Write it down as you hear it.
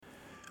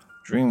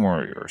Dream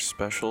Warrior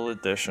Special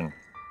Edition.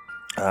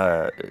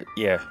 Uh,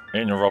 yeah,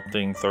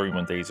 interrupting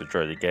 31 Days of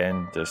Dread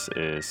again. This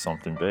is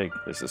something big.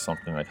 This is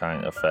something that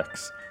kind of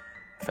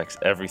affects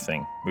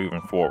everything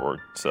moving forward.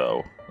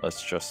 So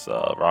let's just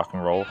rock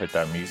and roll, hit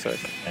that music,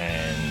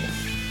 and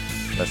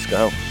let's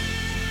go.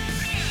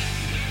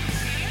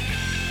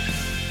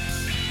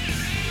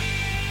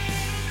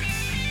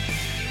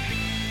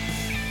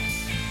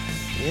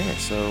 Yeah,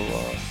 so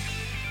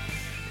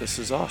this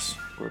is us.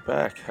 We're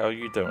back. How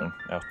you doing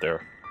out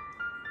there?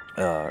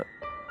 Uh,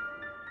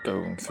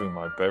 Going through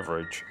my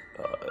beverage.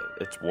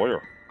 It's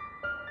water.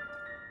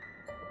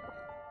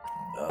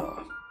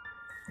 Uh,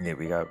 yeah,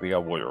 we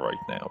got water right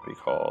now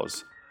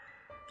because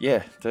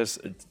yeah, this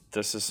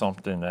is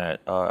something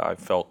that I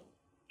felt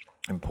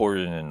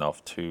important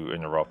enough to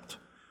interrupt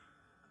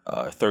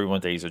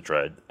 31 Days of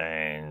Dread,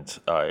 and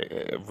I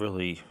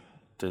really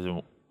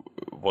didn't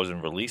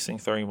wasn't releasing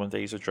 31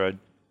 Days of Dread,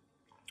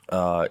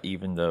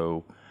 even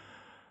though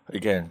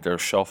again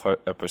there's shelf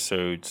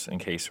episodes in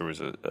case there was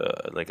a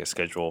like a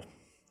schedule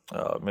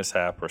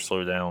mishap or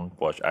slowdown,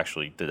 which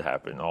actually did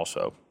happen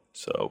also.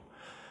 So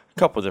a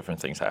couple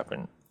different things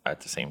happen at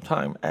the same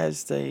time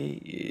as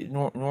they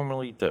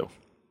normally do.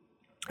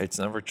 It's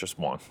never just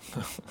one.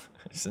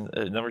 It's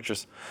never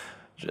just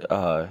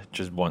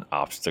one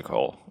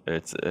obstacle.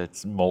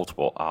 It's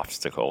multiple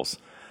obstacles.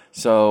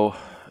 So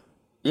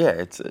yeah,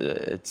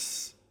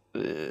 it's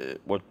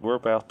what we're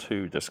about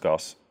to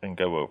discuss and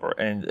go over,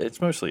 and it's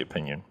mostly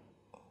opinion,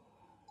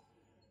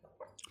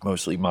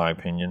 mostly my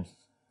opinion.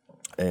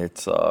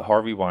 It's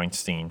Harvey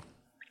Weinstein.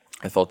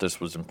 I thought this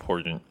was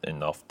important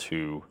enough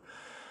to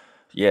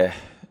yeah,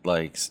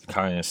 like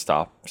kind of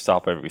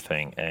stop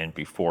everything and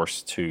be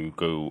forced to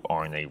go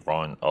on a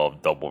run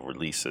of double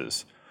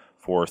releases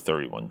for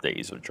 31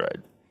 Days of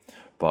Dread.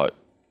 But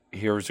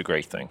here's the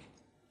great thing.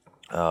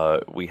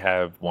 We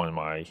have one of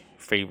my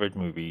favorite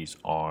movies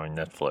on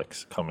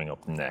Netflix coming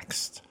up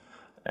next.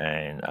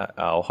 And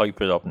I'll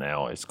hype it up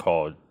now. It's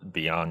called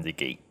Beyond the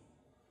Gate.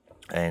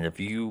 And if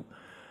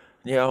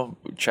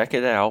check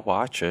it out,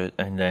 watch it,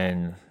 and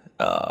then,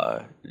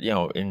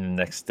 in the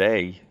next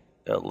day,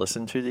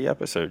 listen to the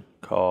episode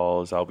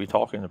because I'll be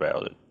talking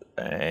about it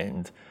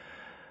and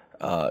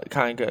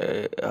kind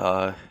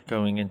of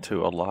going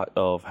into a lot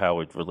of how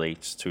it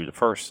relates to the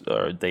first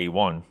day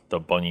one, the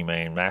Bunny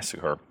Man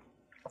massacre,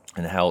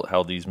 and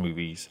how these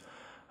movies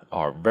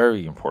are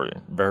very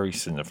important, very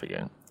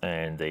significant,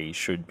 and they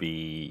should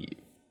be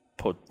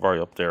put right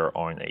up there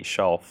on a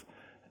shelf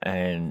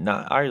and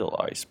not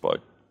idolized,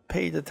 but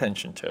paid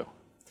attention to.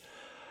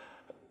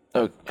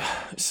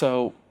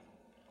 So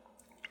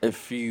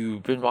if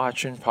you've been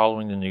watching,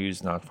 following the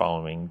news, not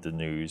following the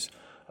news,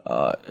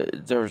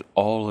 there's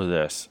all of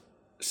this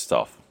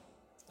stuff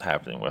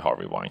happening with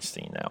Harvey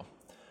Weinstein now.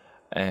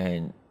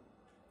 And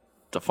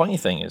the funny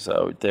thing is,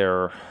 though,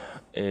 there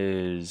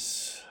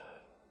is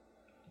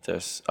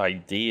this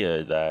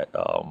idea that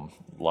a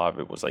lot of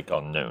it was like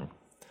unknown.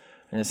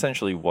 And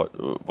essentially,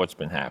 what's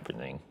been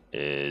happening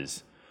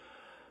is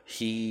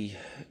he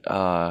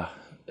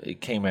it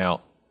came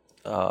out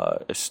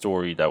a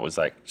story that was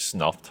like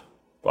snuffed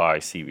by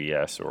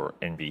CBS or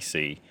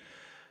NBC.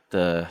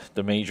 The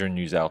major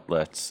news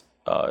outlets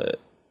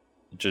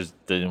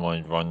just didn't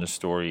want to run the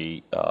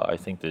story. I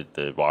think that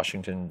the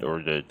Washington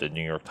or the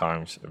New York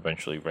Times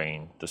eventually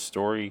ran the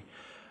story,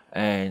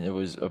 and it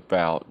was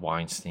about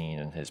Weinstein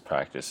and his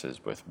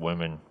practices with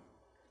women,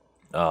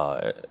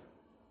 uh,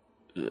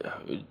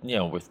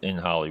 within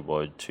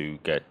Hollywood to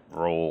get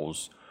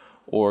roles,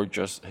 or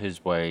just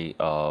his way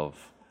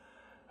of,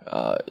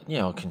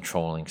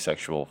 controlling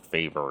sexual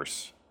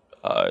favors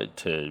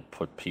to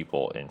put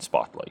people in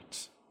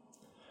spotlights.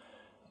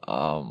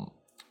 And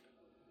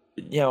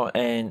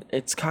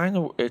it's kind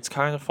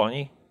of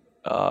funny.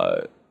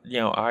 I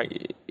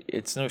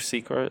it's no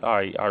secret.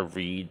 I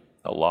read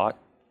a lot.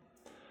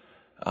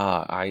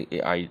 I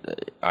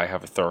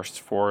have a thirst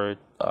for it.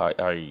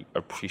 I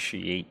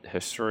appreciate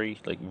history,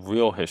 like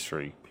real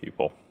history,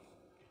 people,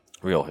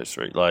 real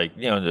history, like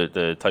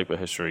the type of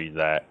history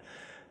that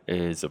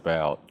is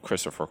about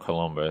Christopher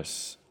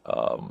Columbus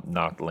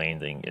not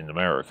landing in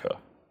America.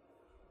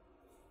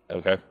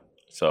 Okay,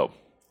 so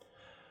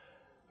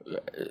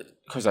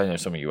because I know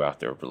some of you out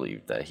there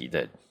believe that he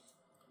did,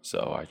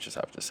 so I just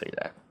have to say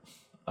that.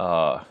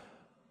 Uh,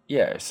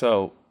 yeah,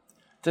 so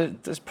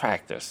this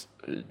practice,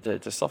 the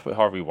stuff with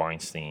Harvey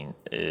Weinstein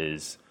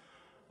is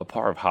a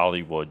part of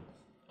Hollywood.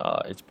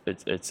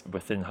 It's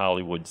within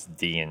Hollywood's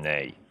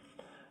DNA.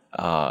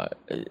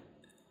 It,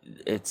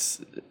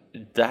 it's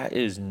that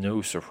is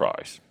no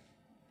surprise.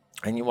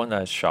 Anyone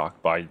that's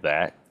shocked by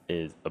that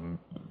is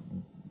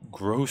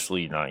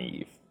grossly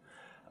naive.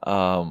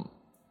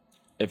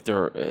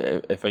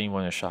 If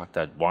anyone is shocked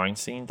that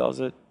Weinstein does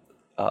it,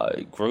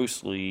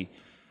 grossly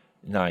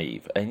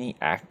naive. Any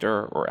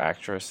actor or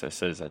actress that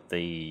says that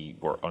they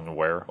were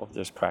unaware of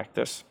this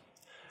practice,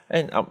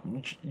 and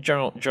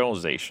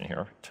generalization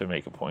here to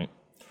make a point,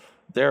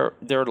 they're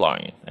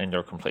lying and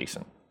they're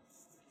complacent.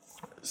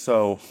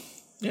 So,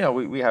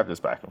 we have this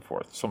back and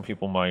forth. Some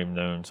people might have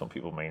known, some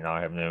people may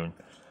not have known.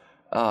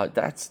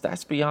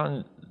 That's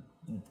beyond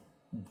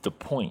the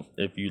point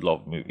if you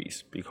love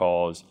movies,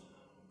 because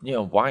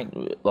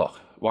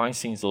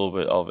Weinstein's a little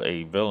bit of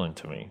a villain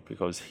to me,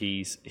 because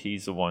he's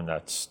the one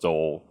that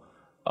stole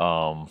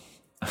um,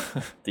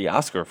 the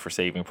Oscar for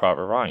Saving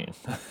Private Ryan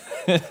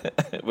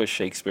with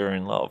Shakespeare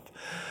in Love.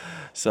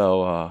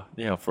 So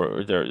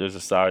for there's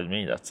a side of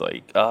me that's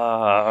like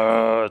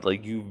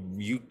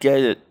you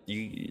get it,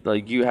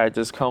 you had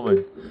this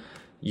coming,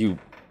 you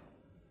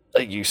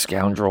you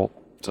scoundrel.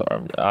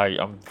 Sorry,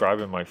 I'm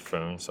driving my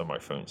phone, so my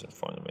phone's in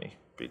front of me,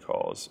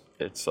 because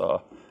it's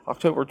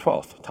October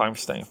 12th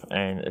timestamp,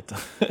 and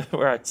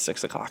we're at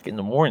 6 o'clock in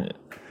the morning.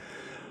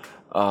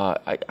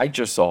 I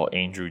just saw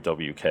Andrew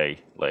WK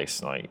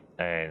last night,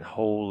 and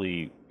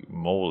holy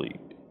moly,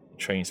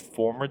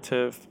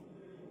 transformative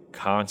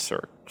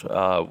concert.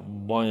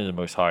 One of the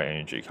most high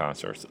energy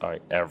concerts I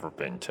ever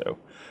been to.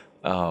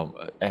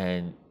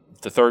 And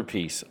the third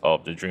piece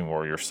of the Dream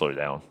Warrior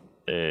Slowdown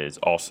is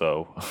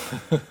also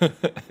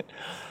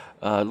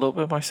a little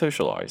bit of my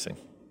socializing.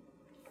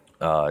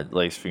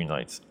 Last few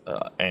nights,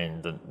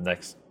 and the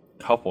next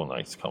couple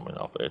nights coming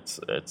up. It's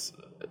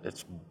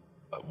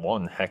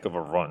one heck of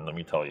a run, let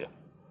me tell you.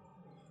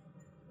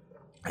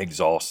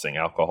 Exhausting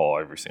alcohol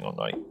every single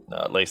night.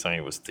 Last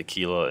night was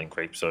tequila and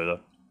grape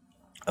soda,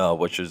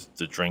 which is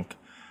the drink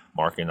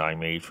Mark and I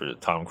made for the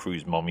Tom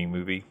Cruise Mummy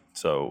movie.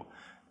 So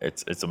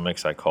it's a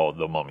mix I call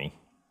the Mummy.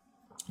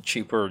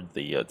 Cheaper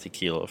the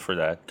tequila for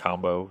that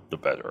combo, the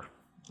better.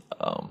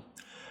 Um,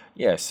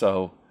 yeah,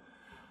 so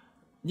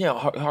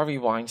Harvey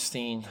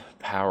Weinstein,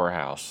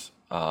 powerhouse,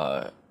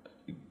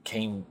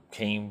 came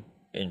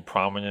in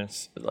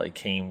prominence, like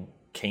came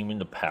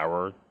into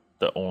power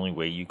the only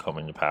way you come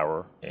into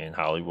power in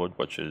Hollywood,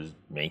 which is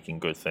making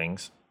good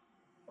things.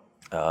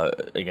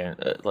 Again,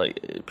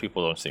 like,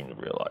 people don't seem to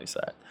realize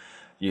that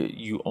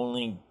you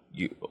only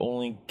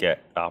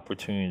get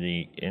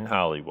opportunity in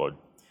Hollywood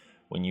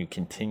when you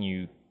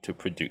continue to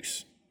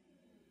produce,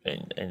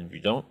 and if you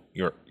don't,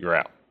 you're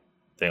out.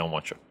 They don't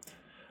want you,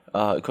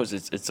 because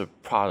it's a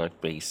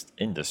product based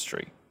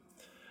industry.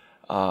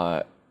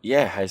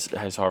 Yeah,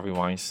 has Harvey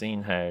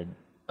Weinstein had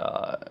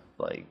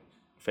like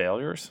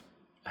failures?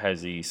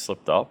 Has he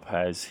slipped up?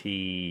 Has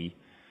he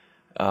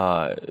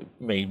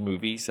made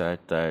movies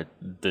that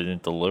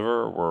didn't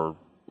deliver, or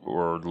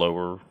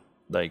lower,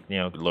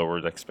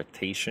 lowered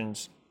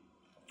expectations?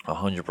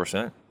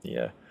 100%,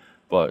 yeah.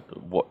 But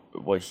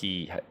what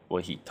he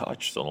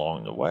touched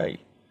along the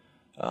way,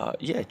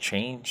 yeah,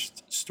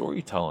 changed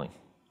storytelling,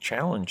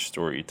 challenged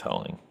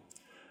storytelling.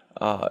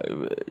 Uh,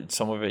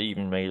 some of it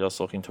even made us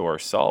look into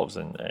ourselves,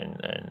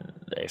 and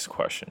ask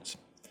questions.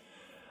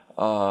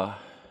 Uh,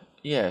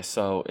 yeah,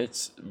 so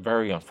it's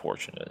very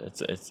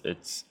unfortunate.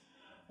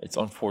 It's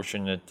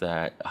unfortunate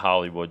that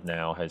Hollywood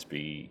now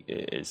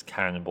is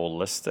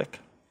cannibalistic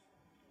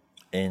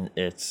in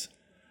its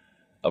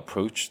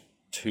approach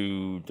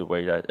to the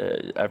way that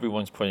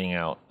everyone's putting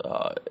out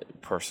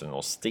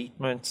personal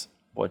statements,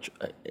 which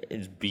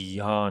is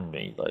beyond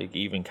me. Like,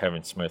 even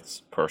Kevin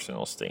Smith's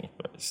personal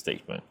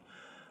statement,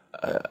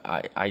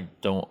 I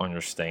don't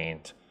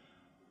understand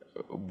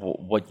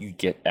what you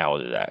get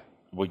out of that.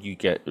 What you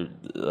get,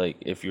 like,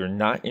 if you're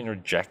not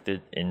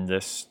interjected in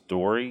this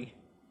story,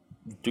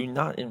 do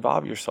not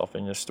involve yourself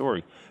in this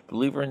story.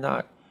 Believe it or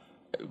not,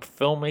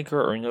 filmmaker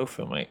or no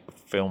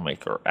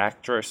filmmaker,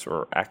 actress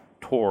or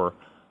actor,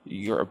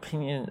 your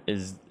opinion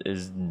is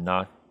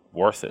not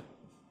worth it.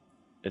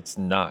 It's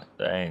not,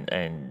 and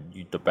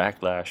the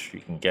backlash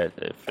you can get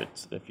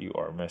if you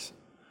are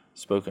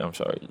misspoken. I'm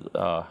sorry.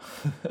 I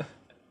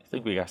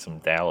think we got some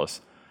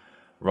Dallas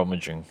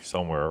rummaging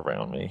somewhere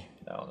around me.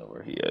 I don't know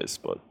where he is,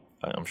 but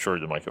I'm sure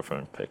the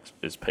microphone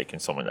is picking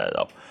some of that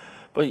up.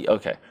 But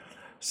okay,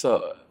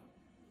 so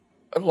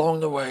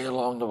along the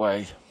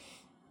way,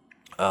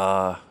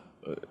 uh,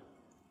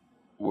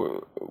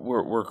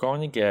 we're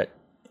going to get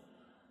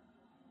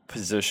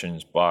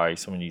positions by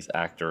some of these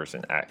actors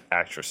and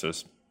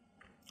actresses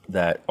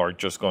that are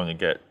just going to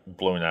get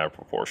blown out of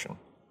proportion.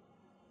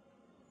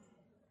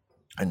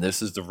 And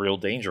this is the real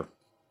danger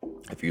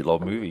if you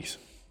love movies.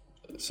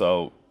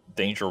 So,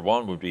 danger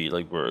one would be,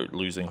 like, we're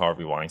losing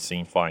Harvey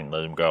Weinstein. Fine,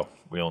 let him go.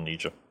 We don't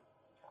need you.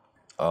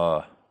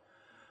 Uh,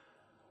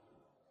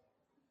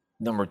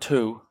 Number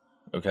two,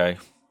 okay,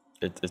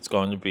 it's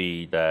going to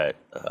be that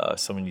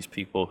some of these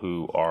people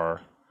who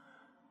are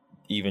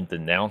even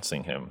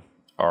denouncing him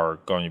are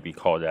going to be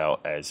called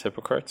out as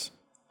hypocrites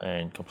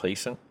and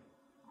complacent,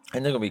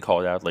 and they're going to be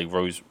called out, like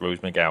Rose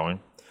McGowan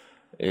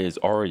is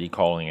already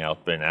calling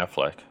out Ben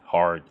Affleck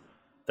hard,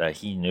 that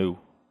he knew.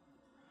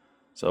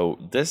 So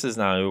this is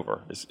not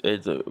over.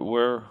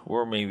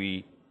 We're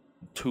maybe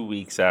 2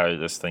 weeks out of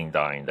this thing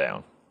dying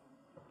down.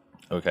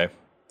 Okay,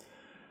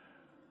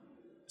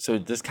 so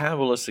this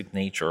cannibalistic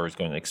nature is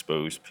going to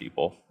expose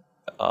people.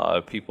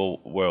 People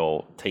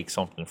will take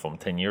something from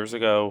 10 years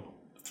ago,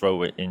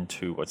 throw it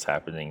into what's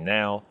happening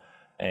now,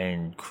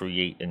 and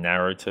create a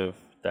narrative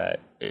that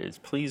is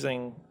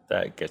pleasing,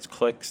 that gets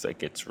clicks, that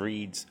gets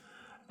reads,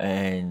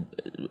 and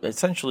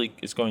essentially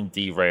it's going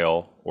to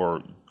derail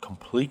or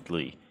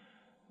completely,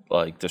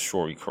 like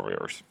destroy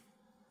careers.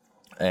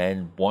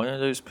 And one of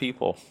those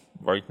people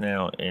right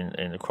now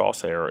in the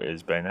crosshair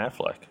is Ben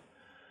Affleck.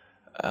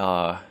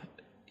 Uh,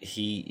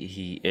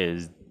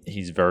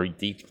 he's very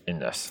deep in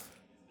this,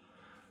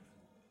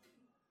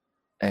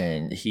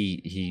 and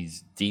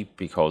he's deep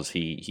because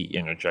he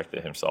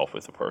interjected himself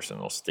with a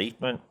personal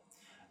statement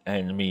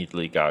and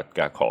immediately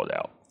got called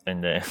out,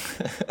 and then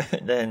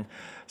and then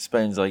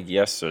spends like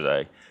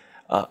yesterday.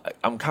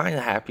 I'm kind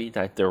of happy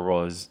that there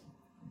was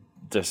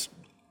this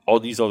all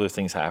these other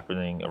things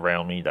happening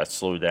around me that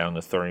slowed down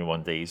the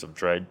 31 days of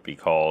dread,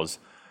 because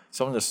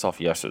some of the stuff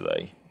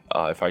yesterday,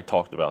 if I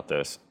talked about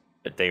this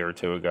a day or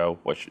two ago,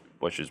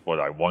 which is what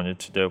I wanted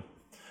to do,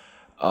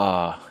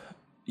 uh,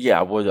 yeah,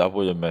 I would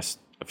have missed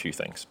a few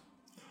things.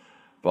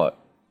 But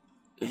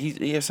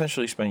he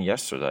essentially spent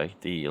yesterday,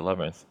 the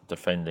 11th,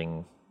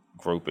 defending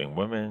groping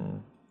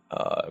women,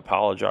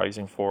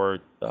 apologizing for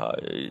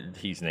it.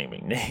 He's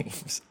naming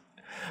names.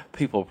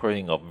 People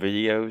putting up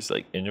videos,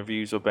 like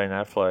interviews with Ben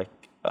Affleck,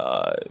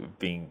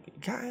 being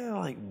kind of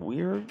like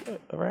weird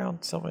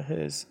around some of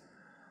his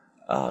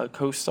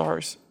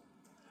co-stars.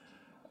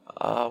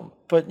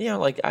 But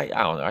like I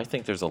don't know. I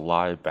think there's a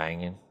lot of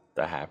banging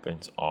that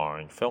happens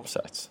on film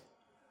sets,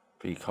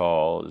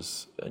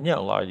 because a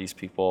lot of these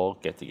people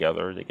get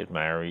together, they get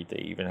married, they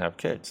even have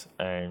kids.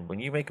 And when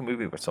you make a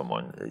movie with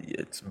someone,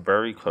 it's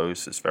very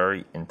close, it's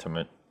very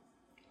intimate,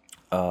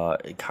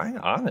 kind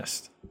of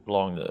honest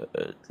along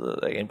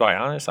and by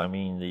honest I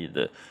mean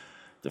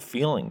the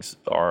feelings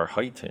are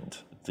heightened,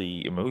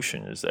 the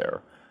emotion is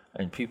there,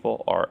 and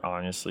people are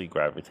honestly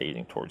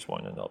gravitating towards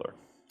one another.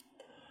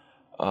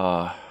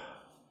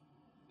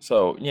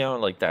 So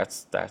like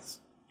that's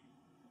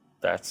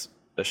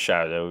a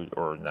shadow,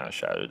 or not a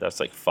shadow, that's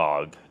like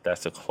fog,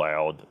 that's a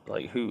cloud.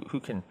 Like who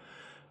can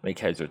make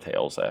heads or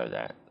tails out of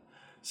that?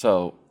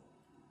 So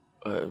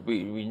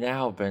we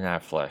now have Ben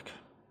Affleck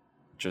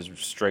just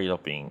straight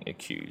up being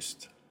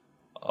accused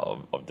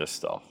of this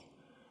stuff.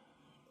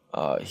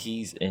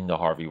 He's in the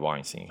Harvey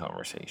Weinstein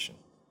conversation.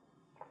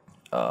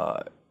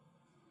 Uh,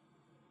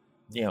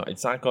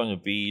 it's not going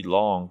to be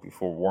long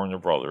before Warner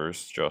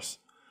Brothers just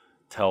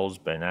tells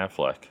Ben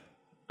Affleck,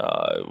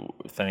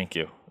 "Thank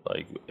you.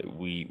 Like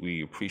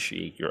we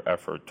appreciate your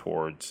effort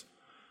towards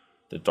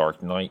the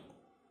Dark Knight,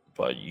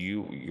 but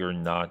you're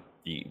not.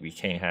 We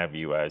can't have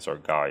you as our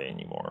guy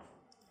anymore."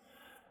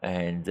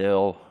 And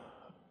they'll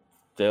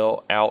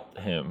out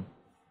him.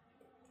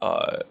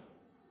 Uh,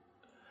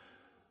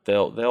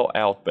 they'll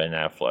out Ben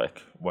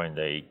Affleck when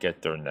they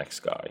get their next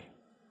guy.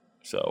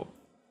 So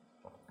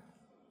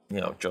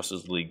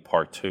Justice League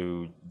Part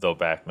Two, the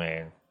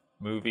Batman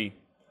movie.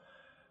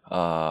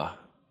 Uh,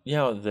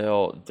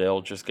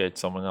 they'll just get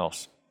someone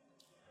else,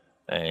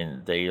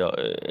 and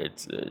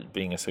it's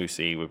being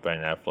associated with Ben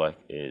Affleck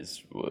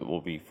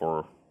will be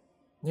for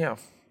yeah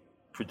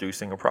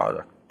producing a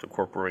product. The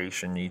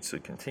corporation needs to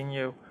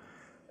continue,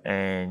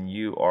 and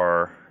you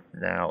are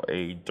now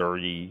a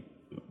dirty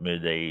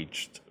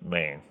mid-aged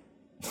man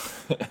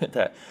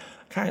that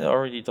kind of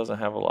already doesn't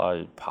have a lot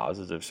of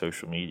positive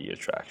social media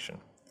traction.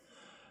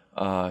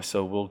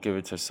 So we'll give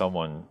it to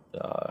someone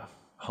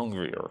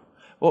hungrier.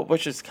 Well,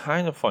 which is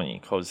kind of funny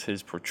because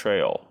his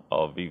portrayal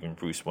of even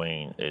Bruce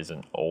Wayne is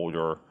an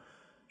older,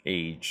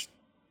 aged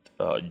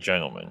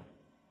gentleman,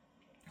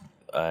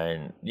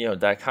 and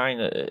that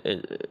kind of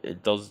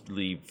it does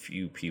leave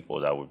few people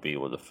that would be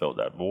able to fill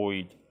that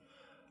void.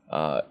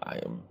 I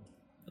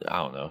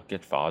don't know,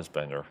 get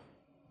Fassbender.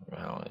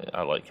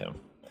 I like him,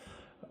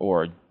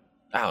 or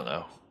I don't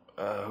know.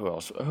 Who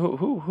else?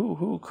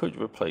 Who could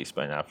replace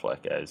Ben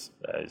Affleck as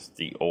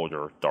the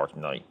older Dark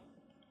Knight?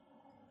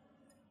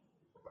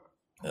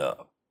 Uh,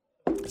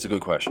 it's a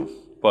good question,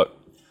 but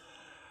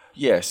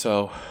yeah.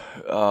 So,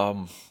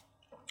 um,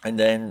 and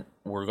then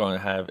we're going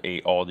to have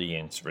a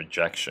audience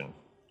rejection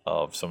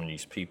of some of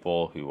these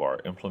people who are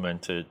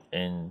implemented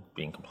in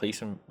being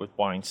complacent with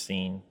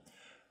Weinstein,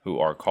 who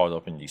are caught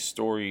up in these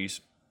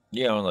stories.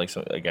 Like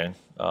so again,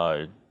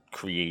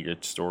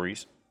 created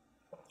stories.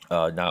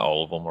 Not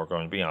all of them are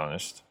going to be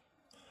honest,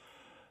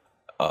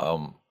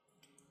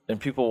 and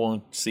people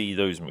won't see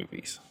those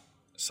movies.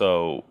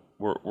 So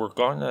we're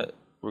gonna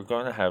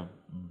have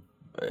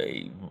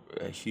a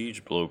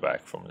huge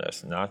blowback from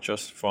this, not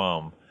just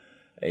from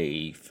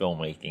a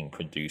filmmaking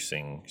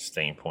producing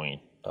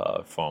standpoint,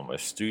 from a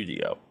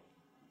studio.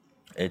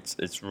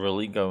 It's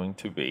really going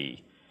to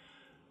be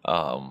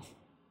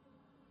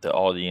the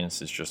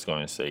audience is just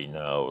going to say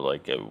no,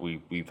 like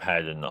we've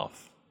had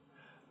enough,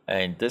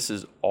 and this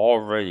is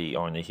already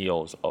on the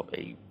heels of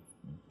a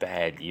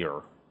bad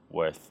year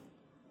with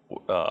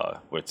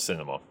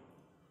cinema.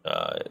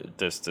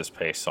 This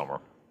past summer,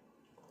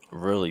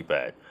 really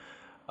bad.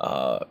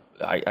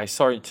 I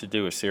started to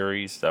do a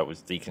series that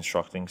was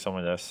deconstructing some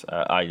of this.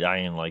 I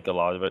didn't like a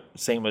lot of it.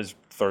 Same as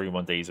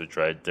 31 Days of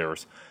Dread.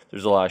 There's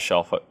a lot of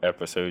shelf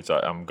episodes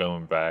I'm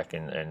going back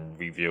and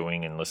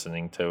reviewing and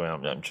listening to,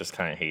 and I'm just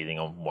kind of hating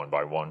them one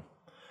by one.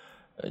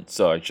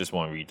 So I just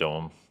want to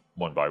redo them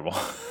one by one.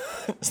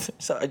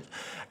 So I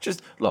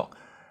just look.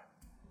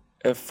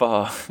 if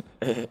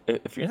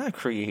if you're not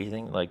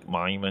creating like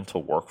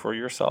monumental work for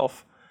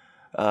yourself,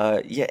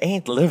 you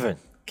ain't living,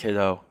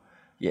 kiddo.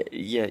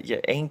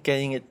 You ain't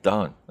getting it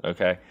done.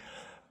 Okay,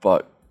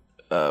 but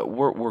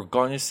we're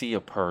going to see a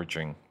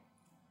purging.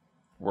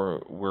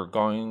 We're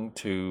going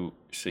to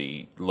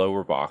see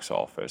lower box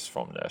office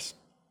from this.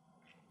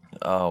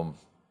 One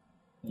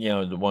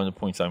of the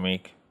points I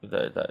make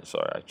that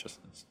sorry, I just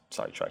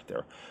sidetracked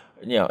there.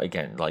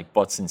 Again, like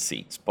butts and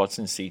seats. Butts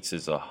and seats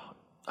is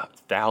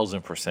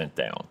 1,000%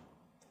 down.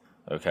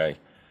 Okay,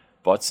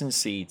 butts and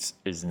seats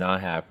is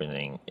not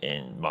happening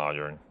in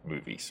modern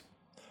movies,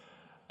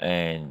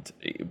 and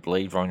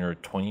Blade Runner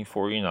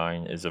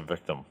 2049 is a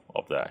victim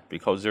of that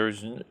because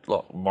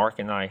look, Mark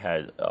and I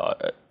had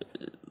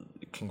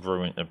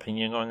congruent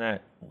opinion on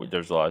that.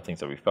 There's a lot of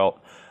things that we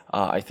felt.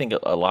 I think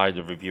a lot of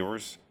the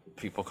reviewers,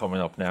 people coming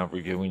up now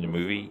reviewing the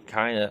movie,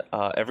 kind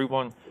of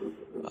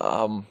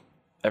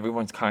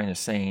everyone's kind of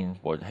saying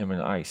what him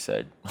and I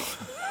said,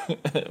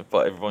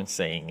 but everyone's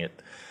saying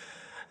it.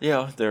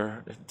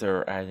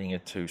 They're adding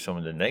it to some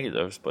of the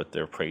negatives, but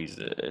they're praised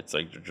it. It's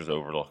like they're just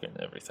overlooking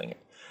everything.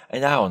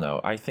 And I don't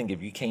know. I think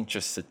if you can't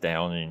just sit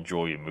down and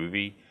enjoy a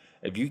movie,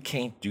 if you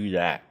can't do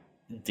that,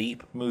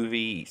 deep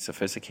movie,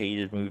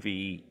 sophisticated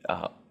movie,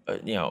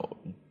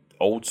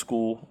 old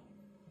school,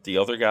 the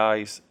other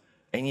guys,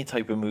 any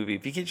type of movie.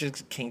 If you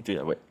just can't do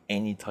that with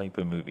any type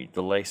of movie,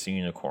 The Last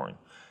Unicorn,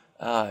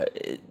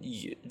 the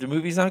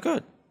movie's not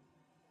good.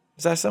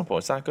 It's that simple.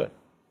 It's not good.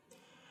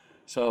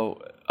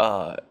 So,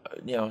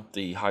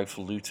 the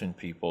highfalutin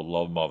people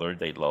love Mother.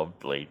 They love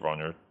Blade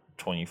Runner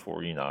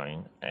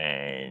 2049,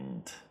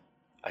 and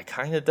I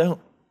kind of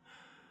don't.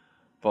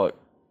 But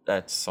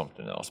that's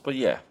something else. But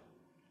yeah,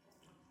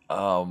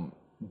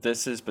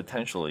 this is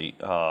potentially,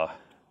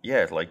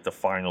 like the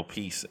final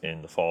piece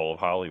in the fall of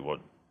Hollywood.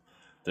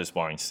 This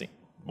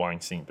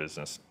Weinstein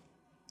business,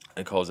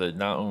 because it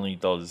not only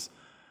does,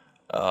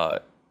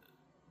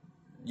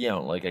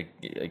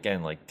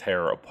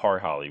 tear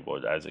apart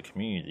Hollywood as a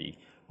community,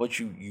 but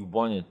you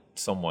wanted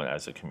someone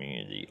as a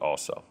community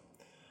also.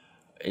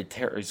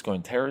 It's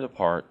going to tear it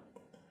apart.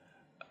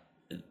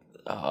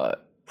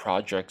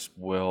 Projects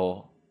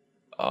will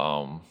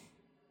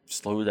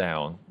slow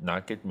down,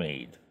 not get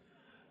made.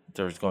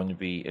 It's going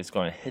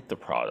to hit the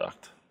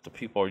product. The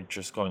people are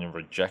just going to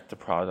reject the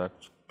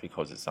product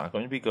because it's not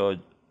going to be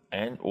good,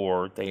 and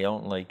or they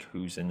don't like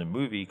who's in the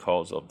movie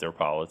because of their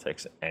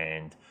politics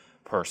and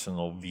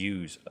personal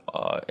views,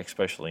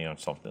 especially on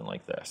something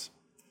like this.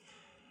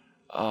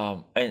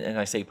 And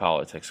I say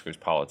politics because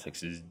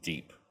politics is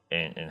deep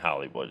in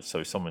Hollywood,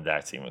 so some of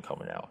that's even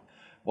coming out,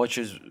 which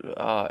is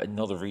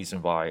another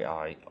reason why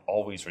I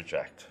always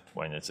reject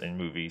when it's in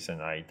movies,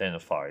 and I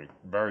identify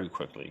very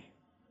quickly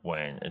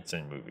when it's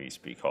in movies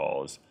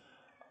because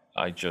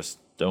I just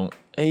don't.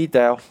 Hey,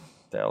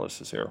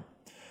 Dallas is here.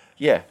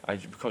 Yeah,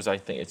 because I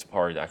think it's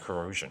part of that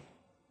corrosion.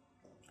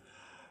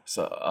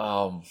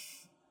 So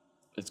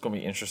it's going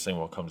to be interesting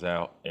what comes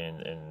out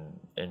in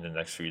the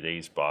next few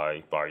days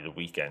by the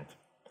weekend.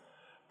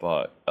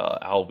 But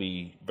I'll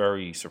be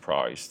very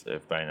surprised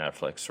if Ben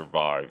Affleck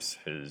survives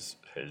his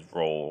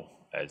role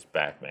as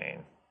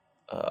Batman.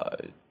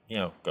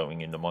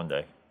 Going into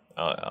Monday,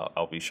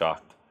 I'll be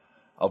shocked.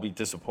 I'll be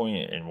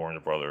disappointed in Warner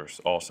Brothers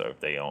also if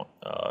they don't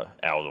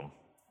out him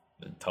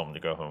and tell him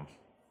to go home.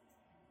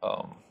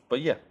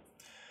 But yeah,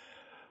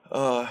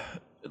 a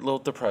little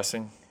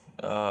depressing.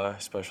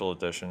 Special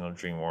edition of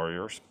Dream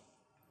Warriors.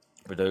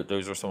 But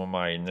those are some of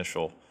my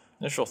initial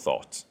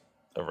thoughts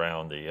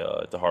around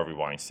the Harvey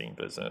Weinstein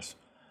business.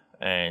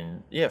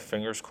 And yeah,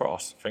 fingers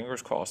crossed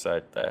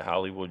that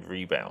Hollywood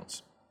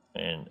rebounds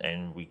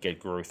and we get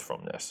growth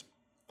from this.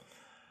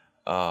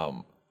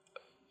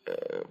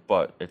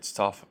 But it's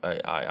tough.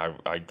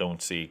 I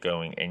don't see it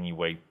going any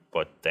way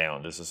but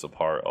down. This is a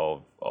part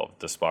of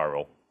the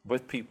spiral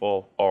with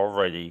people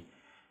already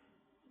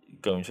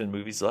going to the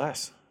movies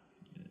less.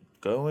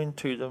 Going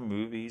to the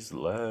movies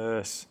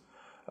less.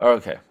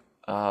 Okay.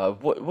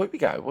 What we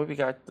got? We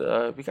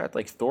got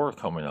like Thor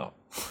coming up.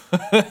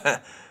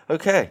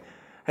 Okay.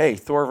 Hey,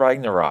 Thor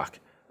Ragnarok.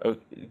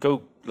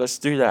 Go. Let's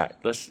do that.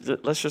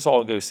 Let's just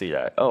all go see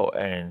that. Oh,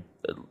 and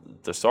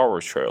the Star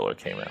Wars trailer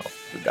came out.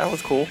 That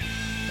was cool.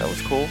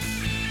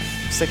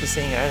 Sick of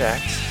seeing Ed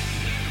X.